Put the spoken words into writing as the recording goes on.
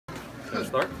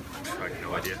Start? I have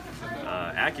no idea.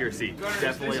 Accuracy,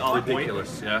 definitely on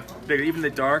Ridiculous, point. yeah. Even the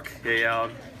dark,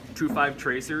 true 5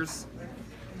 tracers,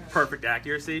 perfect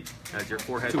accuracy. As your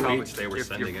forehead Two probably, each they were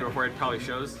sending your it. forehead probably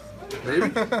shows.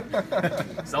 Maybe.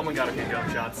 Someone got a few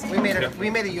jump shots. We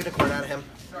made a unicorn out of him.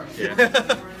 Yeah.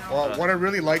 Well, what I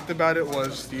really liked about it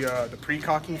was the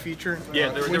pre-cocking feature. Yeah,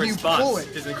 the when you response pull it,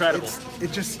 is incredible.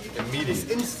 It just Immediate. it's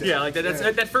instant. Yeah, like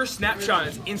that first snapshot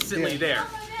is instantly there.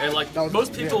 And like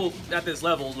most people at this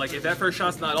level, like if that first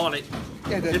shot's not on it,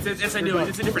 it's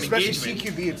a different Especially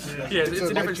engagement. CQB, it's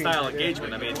a different style life-changer,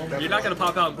 engagement. I mean, you're not gonna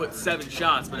pop out and put 7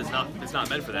 shots, but it's not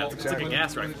meant for that. It's like a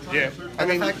gas rifle. Yeah, I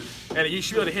mean, and you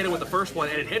should be able to hit him with the first one,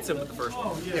 and it hits him with the first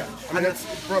one. yeah, I mean that's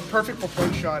perfect for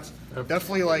point shots.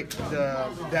 Definitely like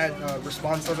that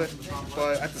response of it,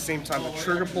 but at the same time, the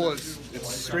trigger pull it's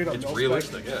straight up. It's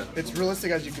realistic, yeah. It's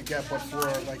realistic as you could get, but for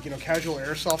like casual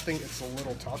airsofting, it's a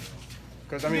little tough.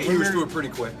 Because I mean, You get used to it pretty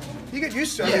quick. You get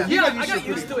used to it. Yeah. I got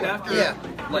used to it after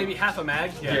maybe half a mag.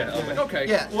 Yeah. I'm like, okay.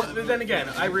 Yeah. Well, then again,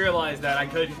 I realized that I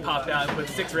could pop out and put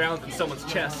 6 rounds in someone's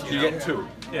chest. You get 2.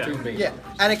 Yeah. 2 maybe. Yeah,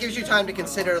 and it gives you time to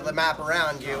consider the map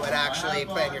around you and actually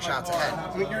plan your shots ahead.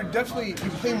 I mean, you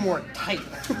play more tight.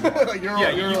 Like you're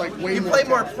like way You more play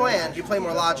more tight. planned, you play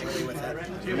more logically with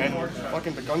it. And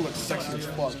fucking the gun looks sexy as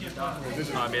fuck.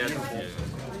 I mean,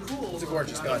 It's a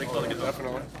gorgeous gun.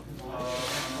 Definitely.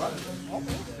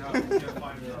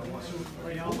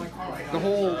 The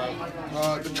whole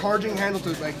the charging handle,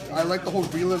 I like the whole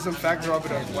realism factor of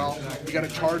it as well. You got to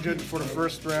charge it for the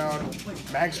first round.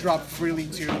 Mags drop freely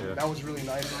too. That was really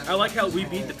nice. I like how we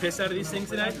beat the piss out of these things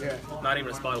today. Yeah. Not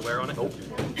even a spot of wear on it. Nope.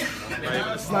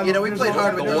 You know, we played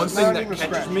hard with The one those. thing that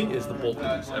catches me is the bolt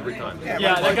release every time.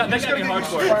 Yeah, that got me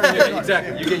hardcore. Yeah,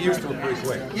 exactly. You get used to it pretty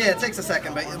quick. Yeah, it takes a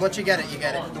second, but once you get it, you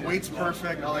get it. The weight's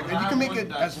perfect. I like it. You can make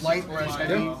it as light or as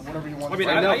heavy, whatever you want. I mean,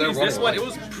 Right now I they're used this running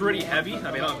one. It was pretty heavy.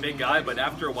 I mean, I'm a big guy, but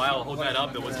after a while, holding that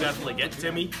up, it was definitely getting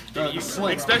to me.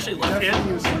 Especially left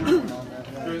hand.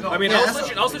 I mean, I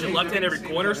was switching left hand every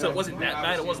corner, so it wasn't that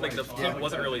bad. It wasn't like the tip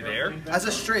wasn't really there. As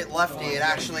a straight lefty, it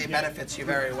actually benefits you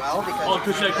very well because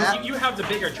Because you have the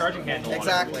bigger charging handle.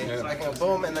 exactly. So I can go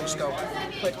boom and then just go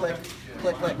click, click,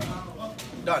 click, click.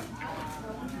 Done.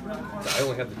 I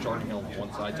only had the charging handle on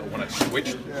one side, so when I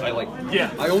switched,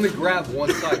 Yeah. I only grabbed one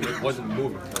side, but it wasn't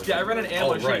moving. Yeah, I ran an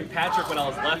ammo right. shooting Patrick when I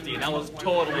was lefty, and that was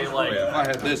totally like. If I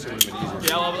had this, it would have been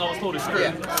easier. Yeah, I was totally screwed.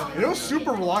 Yeah. It was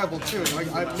super reliable too. Like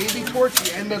maybe towards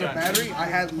the end of the battery, I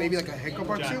had maybe like a hiccup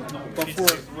or two, but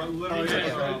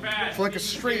for like a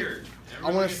straight,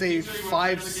 I want to say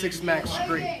 5-6 max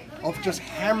straight of just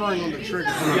hammering on the trigger.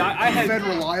 Yeah, I had fed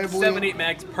reliably. 7-8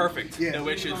 mags perfect. Yeah. No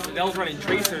issues. That was running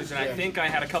tracers, and I think I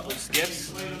had a couple of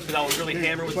skips because I was really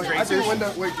hammering with Like, I tracers.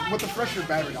 think with the fresher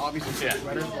battery, obviously it's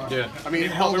better. But, Yeah. I mean, it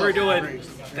We held were up doing great.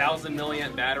 1,000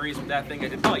 milliamp batteries with that thing. I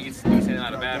did probably use an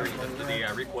out of battery with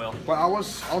the recoil. But I was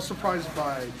surprised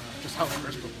by just how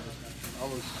crisp it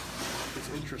was. It's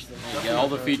interesting. You get all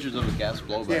the features of a gas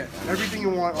blowback. Yeah, everything you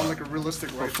want on like a realistic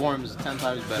rifle. Performs 10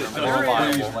 times better. So More there is-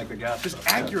 reliable. Like the gas. Just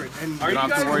accurate and Are you don't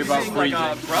have guys to worry about using like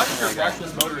freezing. brush or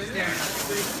brushless motors?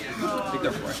 I think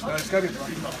they're fresh. it's gotta be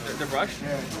brushed. They're brushed?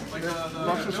 Yeah,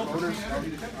 brushless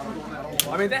motors.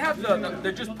 I mean, they have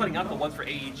they're just putting out the ones for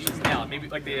AEGs now. Maybe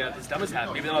like the Stemmas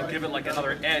have. Maybe they'll give it like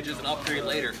another edge as an upgrade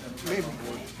later. Maybe.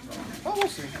 Oh, we'll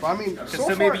see. But I mean, so So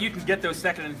far, maybe you can get those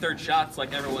second and third shots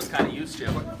like everyone's kind of used to.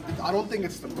 I don't think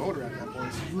it's the motor at that point.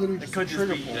 It's literally just could the just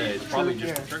trigger be- pull. yeah, it's probably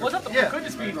just Yeah. Well, it's not it could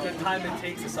just be the time it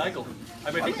takes to cycle.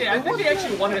 I mean, I think they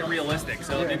actually wanted it realistic,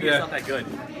 so maybe it's not that good.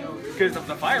 Because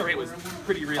the fire rate was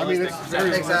pretty I mean, realistic. it's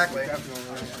very Exactly.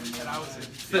 Definitely.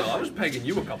 Still, I was pegging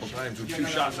you a couple times with 2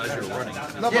 shots as you were running. No,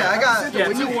 but Yeah, I got- Yeah,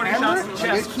 when 2 you warning hammer shots in the it,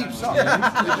 chest. it keeps up.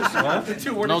 Man. The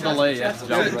 2 warning No shots. delay, yeah.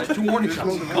 Yeah, 2 warning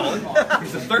shots, you call it.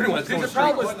 Because the third one's See, going the straight.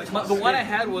 problem was the one I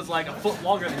had was like a foot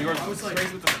longer than yours with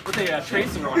a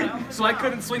tracer on it, so I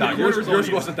couldn't swing the No, corners on yours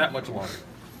you. wasn't that much longer.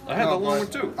 I had the long one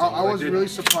too. I was did- really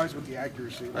surprised with the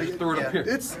accuracy. I just threw it up here.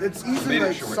 It's easily Made it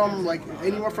like short. some like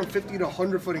anywhere from 50 to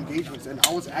 100-foot engagements, and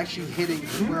I was actually hitting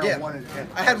where I wanted to hit.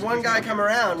 I had one guy come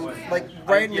around like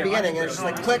right in the beginning and it's just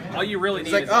like click. All you really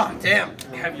need It's like, is oh damn.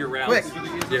 have your rounds. Quick.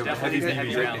 Yeah, Definitely heavy heavy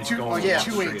BBs, rounds. it's Two, going like Yeah.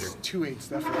 2.8s, 2.8s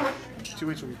definitely.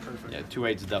 2.8s would be perfect. Yeah,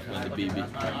 2.8 is definitely the BB.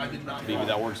 BB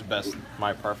that works best,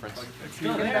 my preference. It's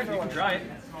still there. You can try it.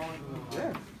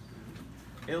 Yeah.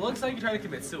 It looks like you're trying to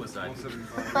commit suicide. Show it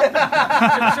for the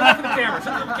camera.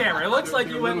 Show it for the camera. It looks like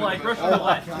you went like Russian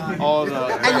roulette. Oh no.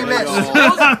 And you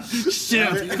missed.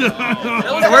 Shit.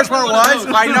 The worst part was,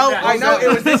 I know it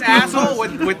was this asshole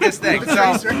with this thing. So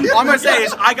all I'm gonna say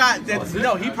is,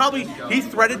 he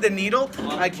threaded the needle.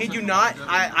 I kid you not.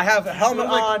 I have a helmet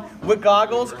on with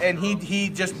goggles, and he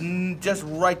just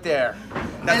right there.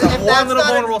 That's And if one that's little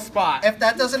not vulnerable spot. If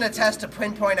that doesn't attest to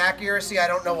pinpoint accuracy, I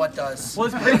don't know what does. Well,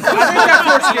 it's pretty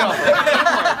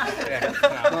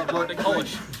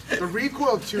The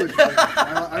recoil too is great.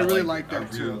 I really like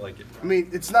that too. I mean,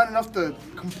 it's not enough to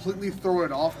completely throw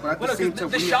it off, but at the same time,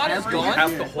 the shot is gone.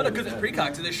 Because it's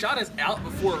precocked, so the shot is out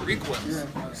before it recoils.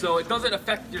 So it doesn't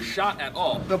affect your shot at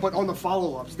all. No, but on the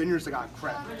follow-ups, then you're just like, ah,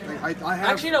 crap. Like, I have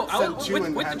actually, no.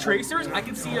 With the had tracers, I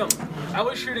can see I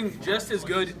was shooting just as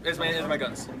good as my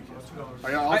guns.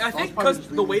 I think because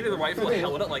the weight of the rifle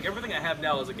held it. Like everything I have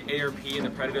now is like the ARP and the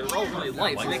Predator. They're all really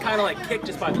light, so they kind of like kick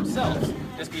just by themselves,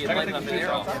 just being light enough in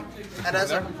air off. And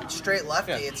as a straight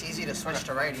lefty, it's easy to switch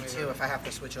to righty too if I have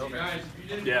to switch over.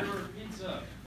 Yeah.